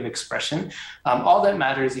creative expression. All that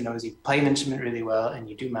matters, is you play an instrument really well, and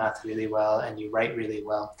you do math really well, and you write really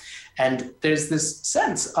well. And there's this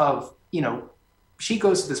sense of, she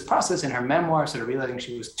goes through this process in her memoir, sort of realizing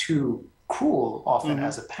she was too cruel often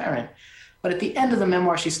as a parent. But at the end of the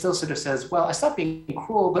memoir, she still sort of says, well, I stopped being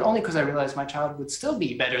cruel, but only because I realized my child would still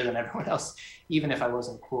be better than everyone else, even if I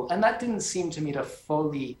wasn't cruel. And that didn't seem to me to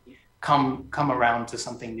fully come around to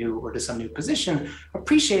something new or to some new position,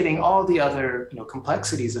 appreciating all the other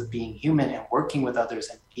complexities of being human and working with others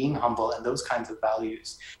and being humble and those kinds of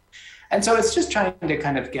values. And so it's just trying to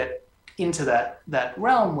kind of get into that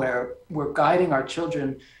realm where we're guiding our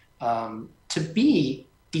children to be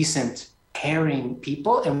decent, caring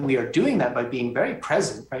people, and we are doing that by being very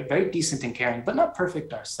present, right? Very decent and caring, but not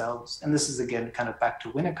perfect ourselves. And this is, again, kind of back to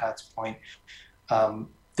Winnicott's point.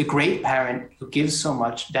 The great parent who gives so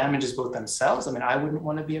much damages both themselves. I mean, I wouldn't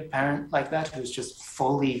want to be a parent like that who's just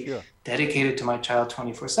fully dedicated to my child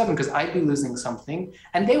 24/7, because I'd be losing something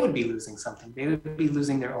and they would be losing something. They would be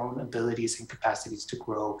losing their own abilities and capacities to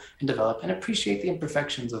grow and develop and appreciate the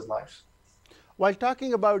imperfections of life. While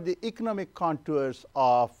talking about the economic contours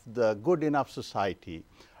of the good enough society,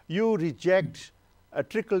 you reject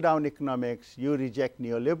trickle-down economics, you reject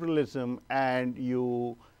neoliberalism, and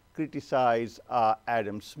you criticize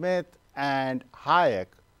Adam Smith and Hayek,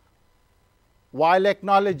 while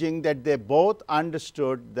acknowledging that they both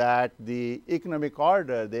understood that the economic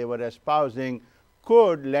order they were espousing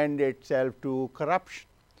could lend itself to corruption.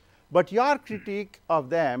 But your critique of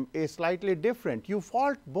them is slightly different. You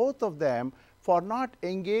fault both of them for not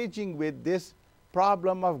engaging with this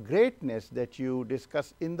problem of greatness that you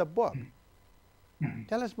discuss in the book.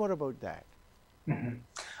 Tell us more about that.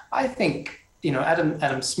 I think,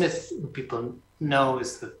 Adam Smith, who people know,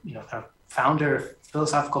 is the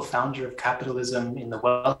philosophical founder of capitalism in The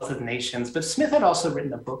Wealth of Nations. But Smith had also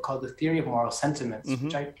written a book called The Theory of Moral Sentiments,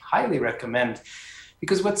 which I highly recommend.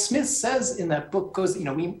 Because what Smith says in that book goes,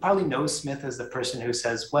 we probably know Smith as the person who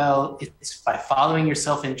says, well, it's by following your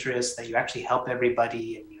self-interest that you actually help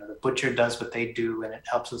everybody, and the butcher does what they do and it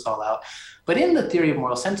helps us all out. But in The Theory of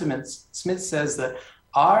Moral Sentiments, Smith says that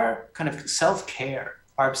our kind of self-care,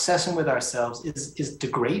 our obsession with ourselves is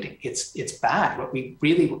degrading. It's bad. What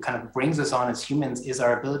kind of brings us on as humans is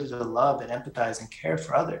our ability to love and empathize and care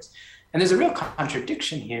for others. And there's a real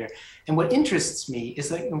contradiction here. And what interests me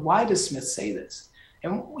is why does Smith say this?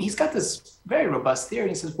 And he's got this very robust theory.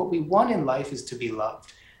 He says, what we want in life is to be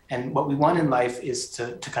loved. And what we want in life is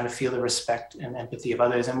to kind of feel the respect and empathy of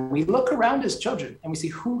others. And we look around as children and we see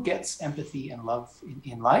who gets empathy and love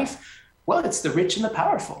in life. Well, it's the rich and the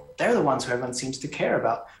powerful. They're the ones who everyone seems to care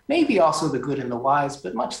about. Maybe also the good and the wise,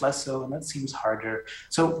 but much less so, and that seems harder.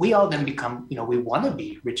 So we all then become, we want to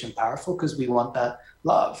be rich and powerful because we want that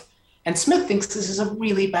love. And Smith thinks this is a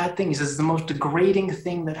really bad thing. He says it's the most degrading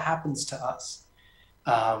thing that happens to us,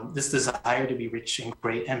 this desire to be rich and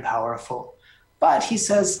great and powerful. But he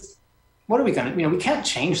says, what are we going to, we can't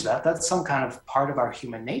change that. That's some kind of part of our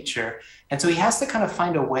human nature. And so he has to kind of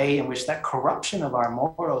find a way in which that corruption of our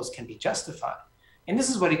morals can be justified. And this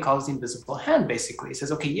is what he calls the invisible hand, basically. He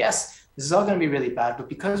says, okay, yes, this is all going to be really bad, but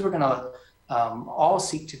because we're going to all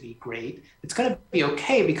seek to be great, it's going to be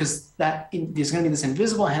okay because there's going to be this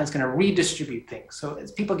invisible hand that's going to redistribute things. So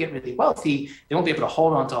as people get really wealthy, they won't be able to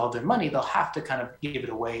hold on to all their money. They'll have to kind of give it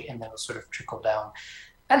away and then it'll sort of trickle down.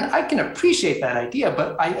 And I can appreciate that idea,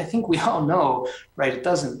 but I think we all know, right, it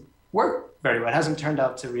doesn't work very well. It hasn't turned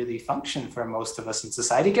out to really function for most of us in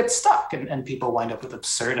society. It gets stuck and people wind up with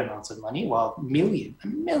absurd amounts of money while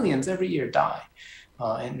millions every year die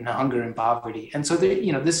in hunger and poverty. And so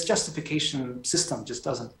this justification system just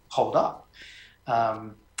doesn't hold up.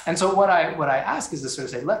 And so what I ask is to sort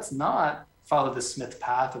of say, let's not follow the Smith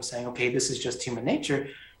path of saying, okay, this is just human nature.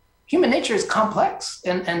 Human nature is complex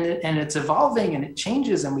and it's evolving and it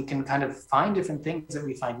changes and we can kind of find different things that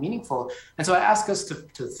we find meaningful. And so I ask us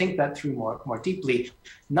to think that through more deeply,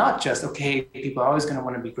 not just, okay, people are always going to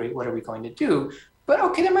want to be great, what are we going to do? But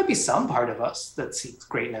okay, there might be some part of us that seeks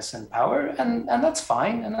greatness and power and that's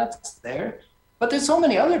fine and that's there. But there's so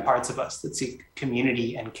many other parts of us that seek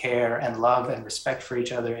community and care and love and respect for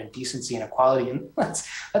each other and decency and equality. And let's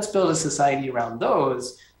build a society around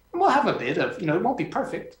those. And we'll have a bit of, it won't be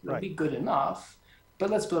perfect, it'll be good enough, but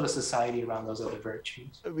let's build a society around those other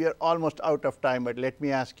virtues. We are almost out of time, but let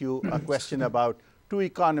me ask you a question about two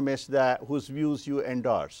economists whose views you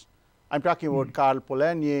endorse. I'm talking about Carl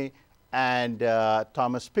Polanyi and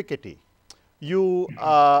Thomas Piketty. You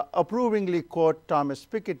approvingly quote Thomas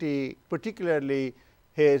Piketty, particularly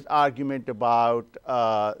his argument about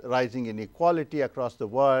rising inequality across the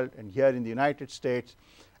world and here in the United States,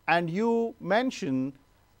 and you mention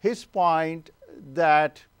his point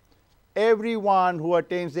that everyone who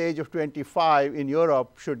attains the age of 25 in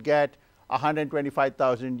Europe should get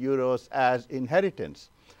 125,000 euros as inheritance.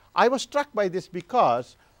 I was struck by this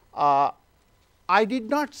because I did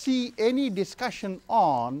not see any discussion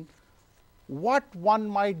on what one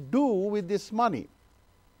might do with this money.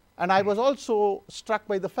 And I was also struck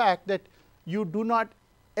by the fact that you do not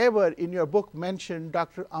ever in your book mention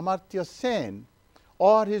Dr. Amartya Sen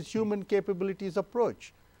or his human capabilities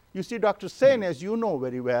approach. You see, Dr. Sen, as you know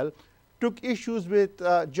very well, took issues with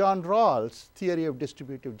John Rawls' theory of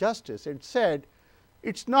distributive justice and said,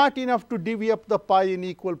 it's not enough to divvy up the pie in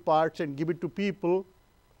equal parts and give it to people.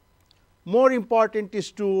 More important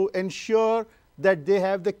is to ensure that they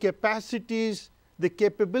have the capacities, the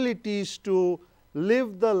capabilities to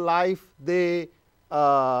live the life they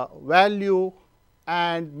value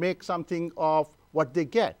and make something of what they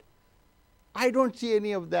get. I don't see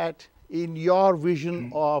any of that in your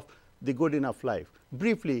vision of the good enough life.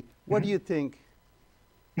 Briefly, what do you think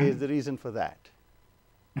is the reason for that?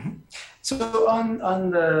 So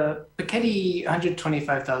on the Piketty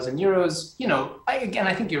 125,000 euros,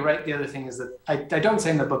 I think you're right. The other thing is that I don't say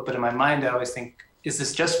in the book, but in my mind, I always think, is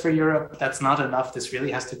this just for Europe? That's not enough. This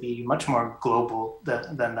really has to be much more global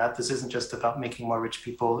than that. This isn't just about making more rich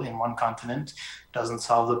people in one continent. It doesn't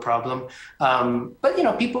solve the problem. But,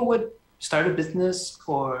 people would start a business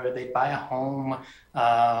or they'd buy a home.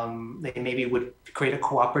 They maybe would create a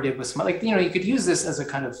cooperative with some, you could use this as a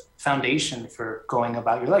kind of foundation for going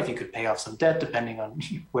about your life. You could pay off some debt depending on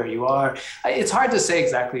where you are. It's hard to say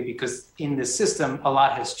exactly because in this system, a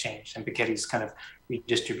lot has changed and Piketty's kind of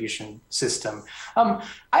redistribution system.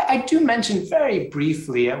 I do mention very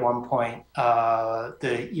briefly at one point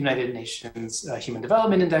the United Nations Human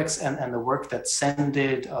Development Index and the work that Sen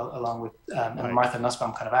did along with and Martha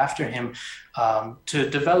Nussbaum kind of after him to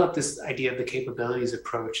develop this idea of the capabilities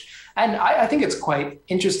approach. And I think it's quite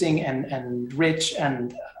interesting and rich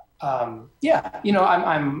and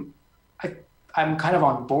I'm kind of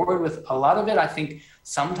on board with a lot of it. I think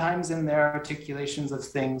sometimes in their articulations of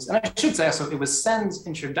things, and I should say also, it was Sen's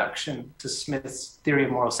introduction to Smith's theory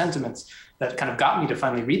of moral sentiments that kind of got me to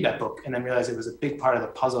finally read that book and then realize it was a big part of the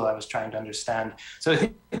puzzle I was trying to understand. So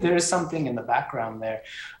there is something in the background there.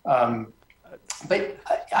 But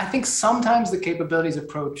I think sometimes the capabilities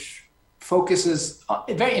approach focuses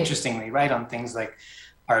very interestingly, right, on things like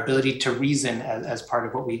our ability to reason as part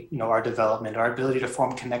of what we know, our development, our ability to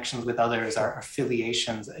form connections with others, our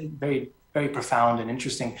affiliations, very, very profound and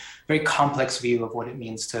interesting, very complex view of what it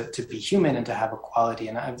means to be human and to have equality.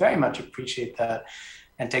 And I very much appreciate that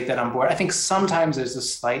and take that on board. I think sometimes there's a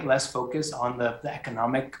slight less focus on the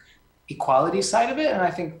economic equality side of it. And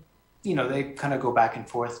I think, they kind of go back and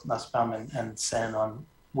forth, Nussbaum and Sen, on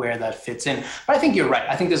where that fits in. But I think you're right.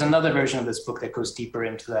 I think there's another version of this book that goes deeper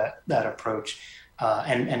into that approach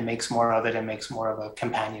and makes more of it and makes more of a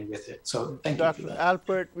companion with it. So thank you for that.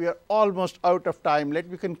 Dr. Alpert, we are almost out of time. Let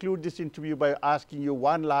me conclude this interview by asking you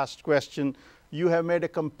one last question. You have made a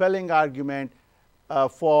compelling argument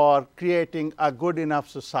for creating a good enough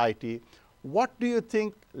society. What do you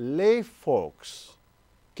think lay folks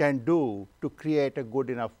can do to create a good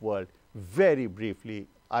enough world? Very briefly,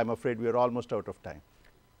 I'm afraid we are almost out of time.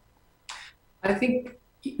 I think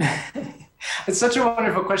it's such a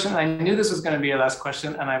wonderful question. I knew this was going to be your last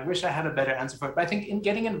question, and I wish I had a better answer for it. But I think in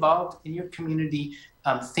getting involved in your community,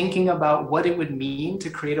 thinking about what it would mean to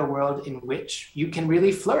create a world in which you can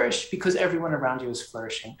really flourish because everyone around you is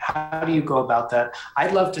flourishing. How do you go about that?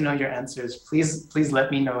 I'd love to know your answers. Please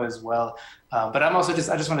let me know as well. But I'm also I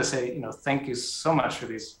just want to say, thank you so much for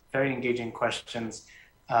these very engaging questions.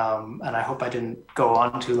 And I hope I didn't go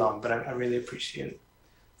on too long, but I really appreciate it.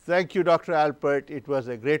 Thank you, Dr. Alpert. It was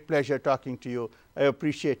a great pleasure talking to you. I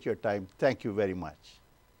appreciate your time. Thank you very much.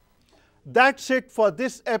 That's it for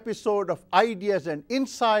this episode of Ideas and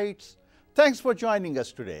Insights. Thanks for joining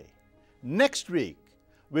us today. Next week,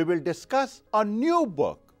 we will discuss a new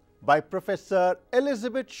book by Professor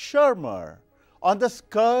Elizabeth Shermer on the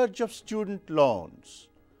scourge of student loans,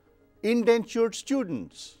 indentured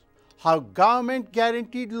students, how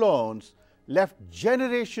government-guaranteed loans left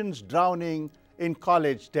generations drowning in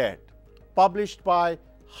college debt, published by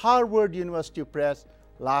Harvard University Press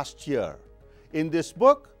last year. In this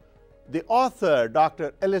book, the author,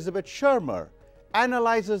 Dr. Elizabeth Shermer,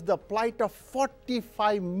 analyzes the plight of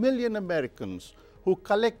 45 million Americans who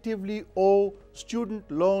collectively owe student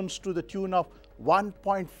loans to the tune of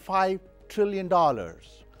 $1.5 trillion.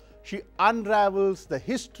 She unravels the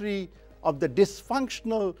history of the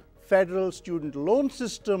dysfunctional federal student loan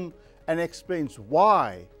system and explains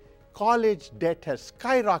why college debt has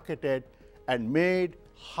skyrocketed and made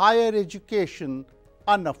higher education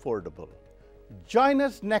unaffordable. Join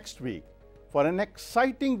us next week for an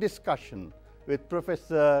exciting discussion with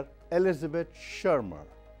Professor Elizabeth Shermer.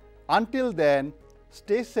 Until then,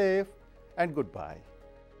 stay safe and goodbye.